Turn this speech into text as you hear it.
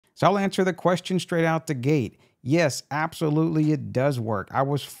So I'll answer the question straight out the gate. Yes, absolutely it does work. I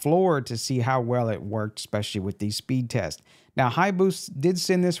was floored to see how well it worked, especially with these speed tests. Now, HiBoost did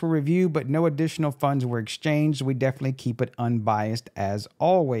send this for review, but no additional funds were exchanged. We definitely keep it unbiased as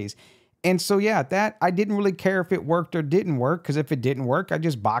always. And so, yeah, that I didn't really care if it worked or didn't work, because if it didn't work, I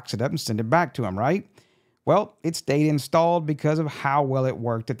just box it up and send it back to him, right? Well, it stayed installed because of how well it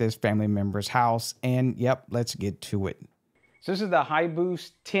worked at this family member's house. And yep, let's get to it. So this is the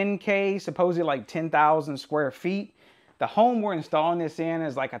HiBoost 10K, supposedly like 10,000 square feet. The home we're installing this in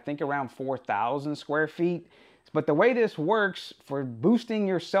is like, I think around 4,000 square feet. But the way this works for boosting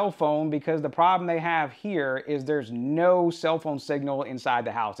your cell phone, because the problem they have here is there's no cell phone signal inside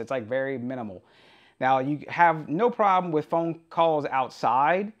the house. It's like very minimal. Now you have no problem with phone calls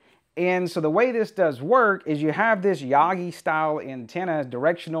outside. And so the way this does work is you have this Yagi style antenna,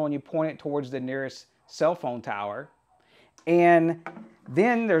 directional, and you point it towards the nearest cell phone tower. And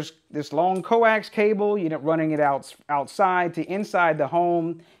then there's this long coax cable, you know, running it outside to inside the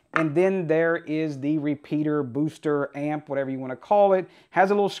home. And then there is the repeater, booster, amp, whatever you want to call it. Has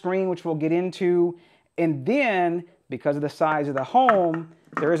a little screen, which we'll get into. And then, because of the size of the home,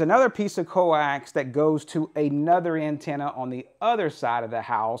 there is another piece of coax that goes to another antenna on the other side of the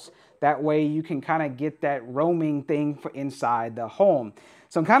house. That way you can kind of get that roaming thing for inside the home.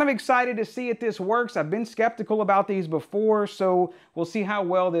 So I'm kind of excited to see if this works. I've been skeptical about these before, so we'll see how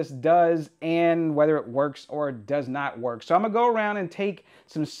well this does and whether it works or does not work. So I'm gonna go around and take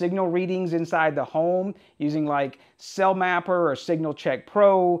some signal readings inside the home using like Cell Mapper or SignalCheck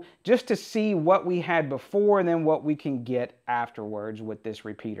Pro, just to see what we had before and then what we can get afterwards with this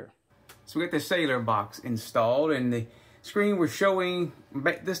repeater. So we got the cellular box installed, and the screen we're showing,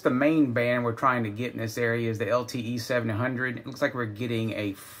 this is the main band we're trying to get in this area, is the LTE 700. It looks like we're getting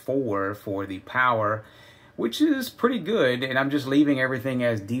a 4 for the power, which is pretty good. And I'm just leaving everything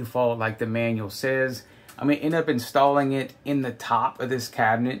as default like the manual says. I'm gonna end up installing it in the top of this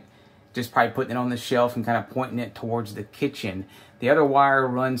cabinet, just probably putting it on the shelf and kind of pointing it towards the kitchen. The other wire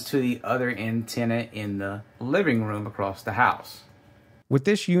runs to the other antenna in the living room across the house. With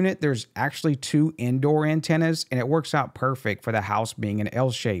this unit, there's actually 2 indoor antennas, and it works out perfect for the house being an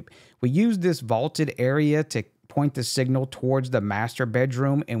L shape. We use this vaulted area to point the signal towards the master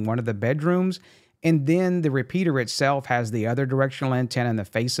bedroom in one of the bedrooms, and then the repeater itself has the other directional antenna in the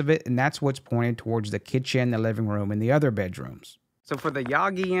face of it, and that's what's pointed towards the kitchen, the living room, and the other bedrooms. So for the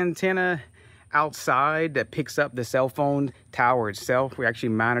Yagi antenna outside that picks up the cell phone tower itself, we actually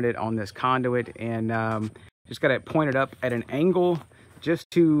mounted it on this conduit and just got it pointed up at an angle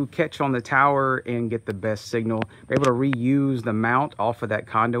just to catch on the tower and get the best signal. We're able to reuse the mount off of that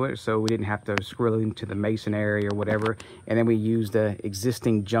conduit, so we didn't have to screw it into the masonry or whatever. And then we used the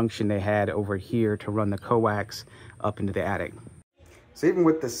existing junction they had over here to run the coax up into the attic. So even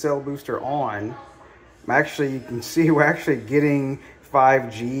with the cell booster on, you can see we're actually getting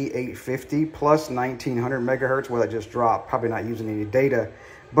 5G 850 plus 1900 megahertz. Well, it just dropped, probably not using any data.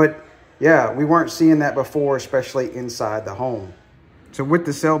 But yeah, we weren't seeing that before, especially inside the home. So with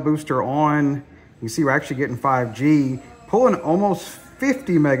the cell booster on, you can see we're actually getting 5G, pulling almost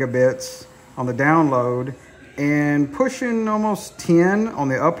 50 megabits on the download and pushing almost 10 on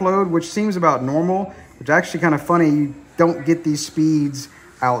the upload, which seems about normal, which is actually kind of funny. You don't get these speeds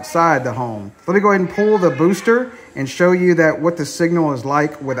outside the home. Let me go ahead and pull the booster and show you that what the signal is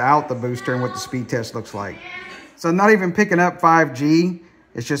like without the booster and what the speed test looks like. So not even picking up 5G,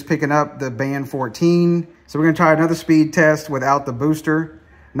 it's just picking up the band 14. So we're gonna try another speed test without the booster.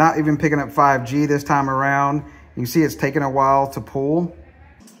 Not even picking up 5G this time around. You can see it's taking a while to pull.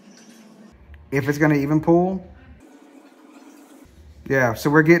 If it's gonna even pull. Yeah, so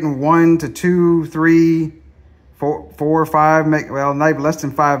we're getting 1 to 2, 3, 4, 5, well, not even less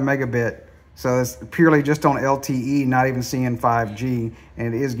than 5 megabit. So it's purely just on LTE, not even seeing 5G,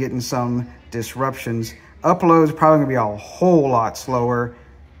 and it is getting some disruptions. Upload's probably gonna be a whole lot slower,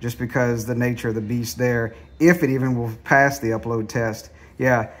 just because the nature of the beast there, if it even will pass the upload test.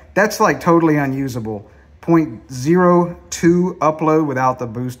 Yeah, that's like totally unusable. 0.02 upload without the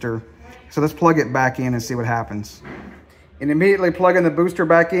booster. So let's plug it back in and see what happens. And immediately plugging the booster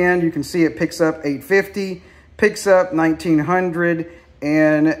back in, you can see it picks up 850, picks up 1900,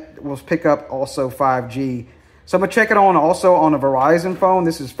 and will pick up also 5G. So I'm gonna check it on also on a Verizon phone.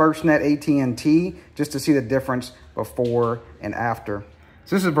 This is FirstNet AT&T, just to see the difference before and after.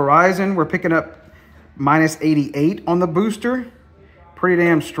 So this is Verizon. We're picking up minus 88 on the booster. Pretty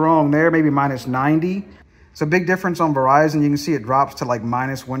damn strong there, maybe minus 90. So big difference on Verizon. You can see it drops to like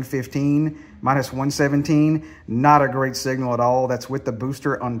minus 115, minus 117. Not a great signal at all. That's with the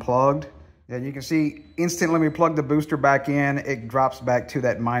booster unplugged. And you can see instantly when we plug the booster back in, it drops back to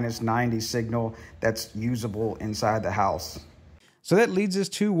that -90 signal that's usable inside the house. So that leads us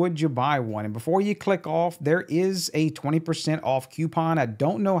to would you buy one? And before you click off, there is a 20% off coupon. I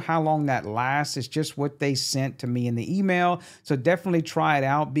don't know how long that lasts. It's just what they sent to me in the email. So definitely try it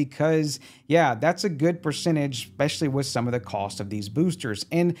out because, yeah, that's a good percentage, especially with some of the cost of these boosters.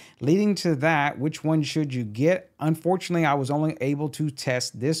 And leading to that, which one should you get? Unfortunately, I was only able to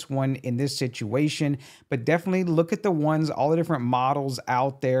test this one in this situation, but definitely look at the ones, all the different models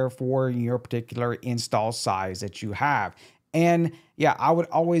out there for your particular install size that you have. And yeah, I would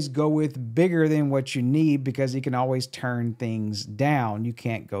always go with bigger than what you need because you can always turn things down. You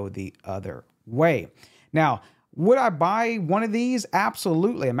can't go the other way. Now, would I buy one of these?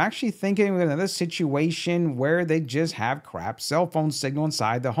 Absolutely. I'm actually thinking of another situation where they just have crap cell phone signal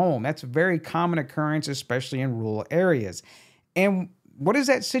inside the home. That's a very common occurrence, especially in rural areas. And what is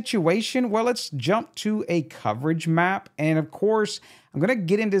that situation? Well, let's jump to a coverage map. And of course, I'm going to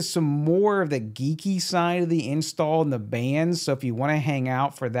get into some more of the geeky side of the install and the bands. So if you want to hang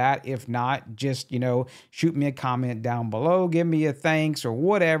out for that, if not, just, shoot me a comment down below, give me a thanks or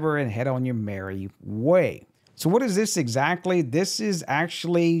whatever, and head on your merry way. So what is this exactly? This is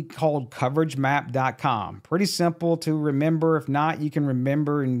actually called coveragemap.com. Pretty simple to remember. If not, you can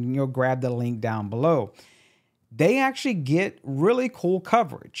remember and you'll grab the link down below. They actually get really cool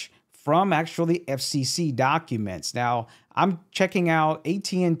coverage from actually FCC documents. Now, I'm checking out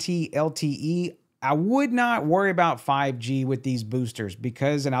AT&T LTE. I would not worry about 5G with these boosters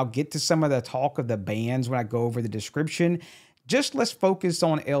because, and I'll get to some of the talk of the bands when I go over the description, just let's focus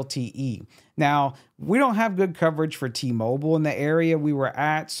on LTE. Now, we don't have good coverage for T-Mobile in the area we were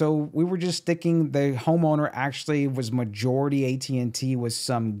at, so we were just sticking, the homeowner actually was majority AT&T with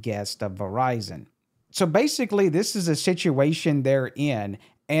some guest of Verizon. So basically, this is a situation they're in,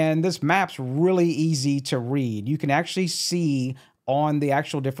 and this map's really easy to read. You can actually see on the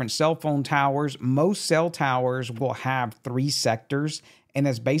actual different cell phone towers, most cell towers will have 3 sectors, and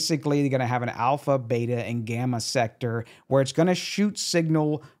that's basically going to have an alpha, beta, and gamma sector where it's going to shoot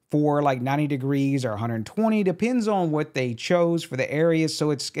signal for like 90 degrees or 120, depends on what they chose for the area.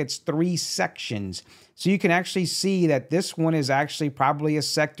 So it's 3 sections. So you can actually see that this one is actually probably a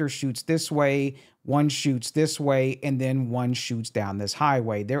sector shoots this way, one shoots this way, and then one shoots down this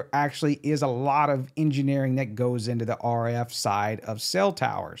highway. There actually is a lot of engineering that goes into the RF side of cell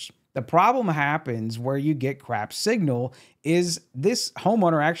towers. The problem happens where you get crap signal is this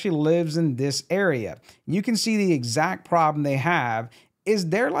homeowner actually lives in this area. You can see the exact problem they have is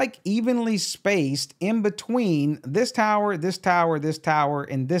they're like evenly spaced in between this tower, this tower, this tower,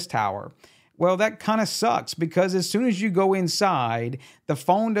 and this tower. Well, that kind of sucks because as soon as you go inside, the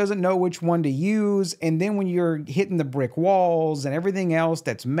phone doesn't know which one to use. And then when you're hitting the brick walls and everything else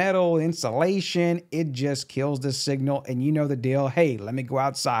that's metal, insulation, it just kills the signal. And you know the deal. Hey, let me go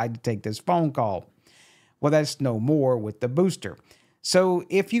outside to take this phone call. Well, that's no more with the booster. So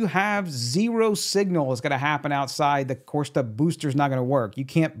if you have 0 signal, it's going to happen outside. Of course, the booster's not going to work. You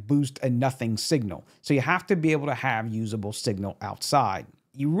can't boost a nothing signal. So you have to be able to have usable signal outside.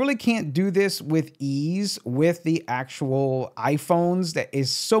 You really can't do this with ease with the actual iPhones. That is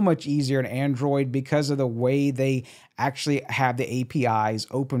so much easier in Android because of the way they actually have the APIs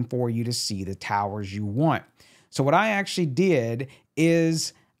open for you to see the towers you want. So what I actually did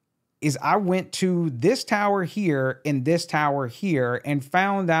is I went to this tower here and this tower here and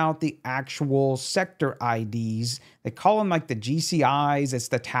found out the actual sector IDs. They call them like the GCIs. It's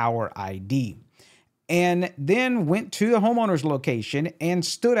the tower ID. And then went to the homeowner's location and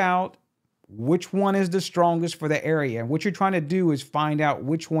stood out which one is the strongest for the area. And what you're trying to do is find out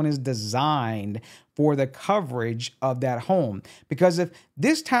which one is designed for the coverage of that home. Because if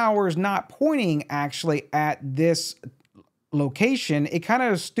this tower is not pointing actually at this location, it kind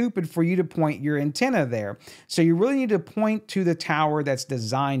of is stupid for you to point your antenna there. So you really need to point to the tower that's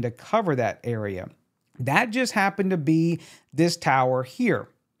designed to cover that area. That just happened to be this tower here.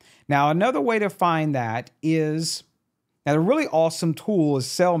 Now, another way to find that is, now a really awesome tool is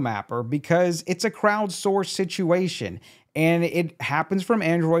Cell Mapper because it's a crowdsourced situation and it happens from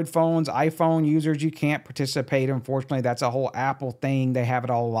Android phones, iPhone users. You can't participate. Unfortunately, that's a whole Apple thing. They have it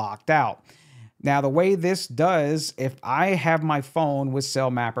all locked out. Now, the way this does, if I have my phone with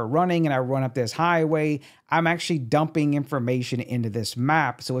Cell Mapper running and I run up this highway, I'm actually dumping information into this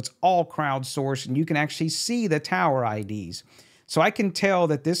map. So it's all crowdsourced and you can actually see the tower IDs. So I can tell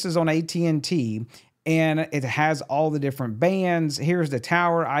that this is on AT&T and it has all the different bands. Here's the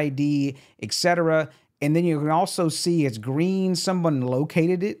tower ID, etc. And then you can also see it's green. Someone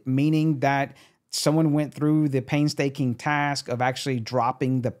located it, meaning that someone went through the painstaking task of actually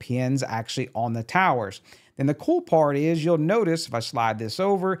dropping the pins actually on the towers. Then the cool part is you'll notice if I slide this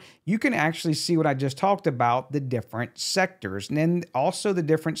over, you can actually see what I just talked about, the different sectors, and then also the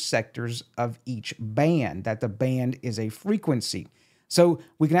different sectors of each band, that the band is a frequency. So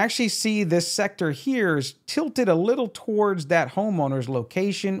we can actually see this sector here is tilted a little towards that homeowner's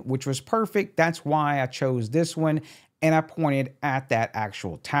location, which was perfect. That's why I chose this one, and I pointed at that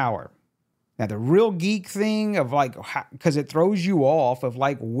actual tower. Now, the real geek thing of like, because it throws you off of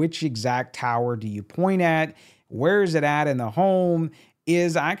like which exact tower do you point at, where is it at in the home,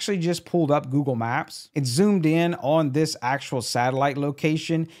 is I actually just pulled up Google Maps. It zoomed in on this actual satellite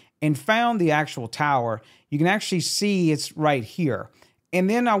location and found the actual tower. You can actually see it's right here. And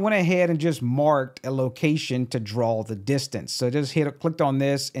then I went ahead and just marked a location to draw the distance. So just clicked on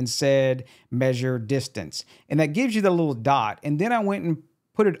this and said measure distance. And that gives you the little dot. And then I went and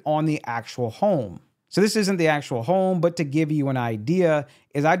put it on the actual home. So this isn't the actual home, but to give you an idea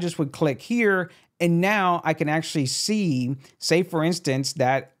is I just would click here and now I can actually see, say for instance,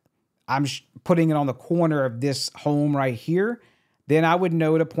 that I'm putting it on the corner of this home right here. Then I would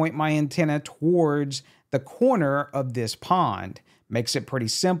know to point my antenna towards the corner of this pond. Makes it pretty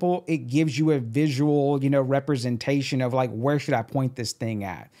simple. It gives you a visual, representation of like, where should I point this thing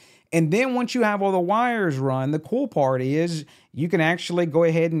at? And then once you have all the wires run, the cool part is you can actually go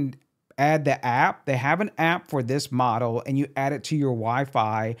ahead and add the app. They have an app for this model and you add it to your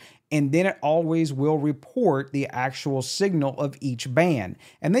Wi-Fi, and then it always will report the actual signal of each band.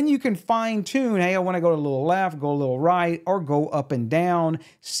 And then you can fine tune, hey, I want to go a little left, go a little right, or go up and down,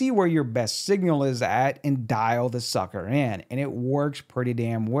 see where your best signal is at and dial the sucker in. And it works pretty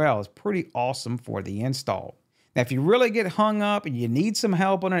damn well. It's pretty awesome for the install. Now, if you really get hung up and you need some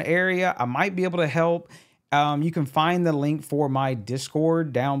help in an area, I might be able to help. You can find the link for my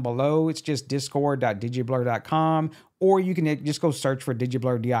Discord down below. It's just discord.digiblur.com, or you can just go search for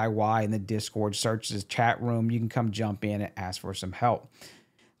Digiblur DIY in the Discord, search this chat room. You can come jump in and ask for some help.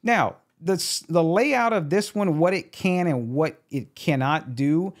 Now, the layout of this one, what it can and what it cannot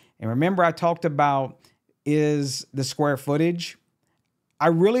do, and remember I talked about is the square footage. I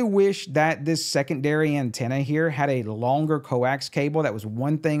really wish that this secondary antenna here had a longer coax cable. That was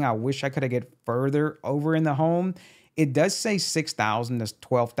one thing I wish I could have get further over in the home. It does say 6,000 to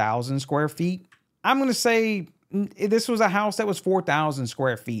 12,000 square feet. I'm going to say this was a house that was 4,000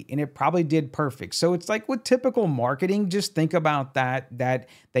 square feet and it probably did perfect. So it's like with typical marketing, just think about that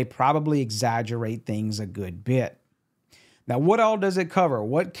they probably exaggerate things a good bit. Now, what all does it cover?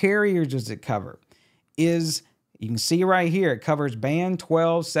 What carriers does it cover? You can see right here, it covers band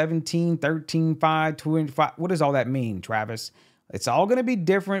 12, 17, 13, 5, 25. What does all that mean, Travis? It's all going to be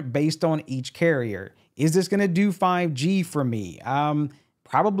different based on each carrier. Is this going to do 5G for me?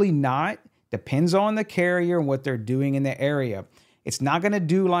 Probably not. Depends on the carrier and what they're doing in the area. It's not going to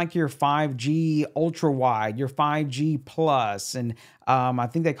do like your 5G ultra wide, your 5G plus, and I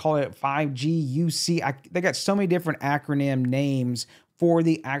think they call it 5G UC. They got so many different acronym names for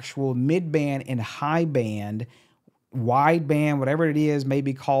the actual mid band and high band, wide band, whatever it is, may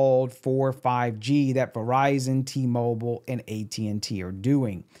be called for 5G that Verizon, T-Mobile, and AT&T are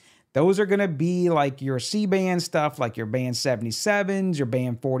doing. Those are going to be like your C-band stuff, like your band 77s, your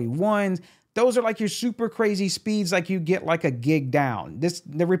band 41s. Those are like your super crazy speeds, like you get like a gig down.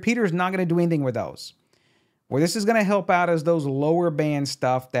 The repeater is not going to do anything with those. Where this is going to help out is those lower band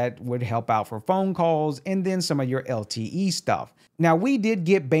stuff that would help out for phone calls, and then some of your LTE stuff. Now, we did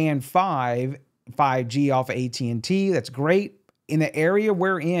get band 5G off of AT&T. That's great. In the area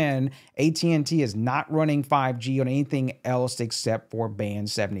we're in, AT&T is not running 5G on anything else except for band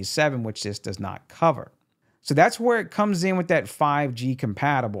 77, which this does not cover. So that's where it comes in with that 5G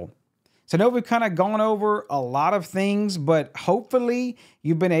compatible. So I know we've kind of gone over a lot of things, but hopefully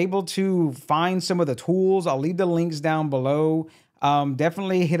you've been able to find some of the tools. I'll leave the links down below.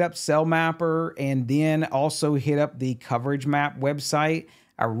 Definitely hit up Cell Mapper and then also hit up the Coverage Map website.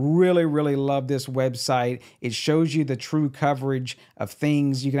 I really, really love this website. It shows you the true coverage of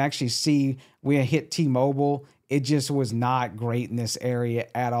things. You can actually see we hit T-Mobile. It just was not great in this area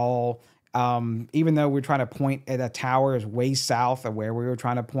at all. Even though we're trying to point at a tower is way south of where we were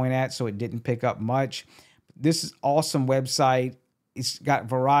trying to point at, so it didn't pick up much. This is awesome website. It's got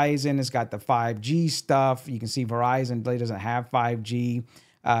Verizon. It's got the 5G stuff. You can see Verizon doesn't have 5G.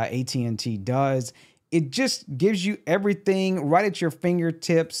 AT&T does. It just gives you everything right at your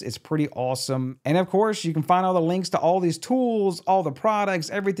fingertips. It's pretty awesome. And of course, you can find all the links to all these tools, all the products,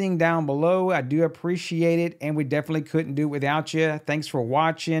 everything down below. I do appreciate it, and we definitely couldn't do it without you. Thanks for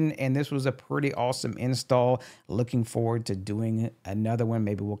watching, and this was a pretty awesome install. Looking forward to doing another one.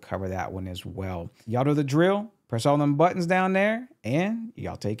 Maybe we'll cover that one as well. Y'all know the drill. Press all them buttons down there, and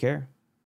y'all take care.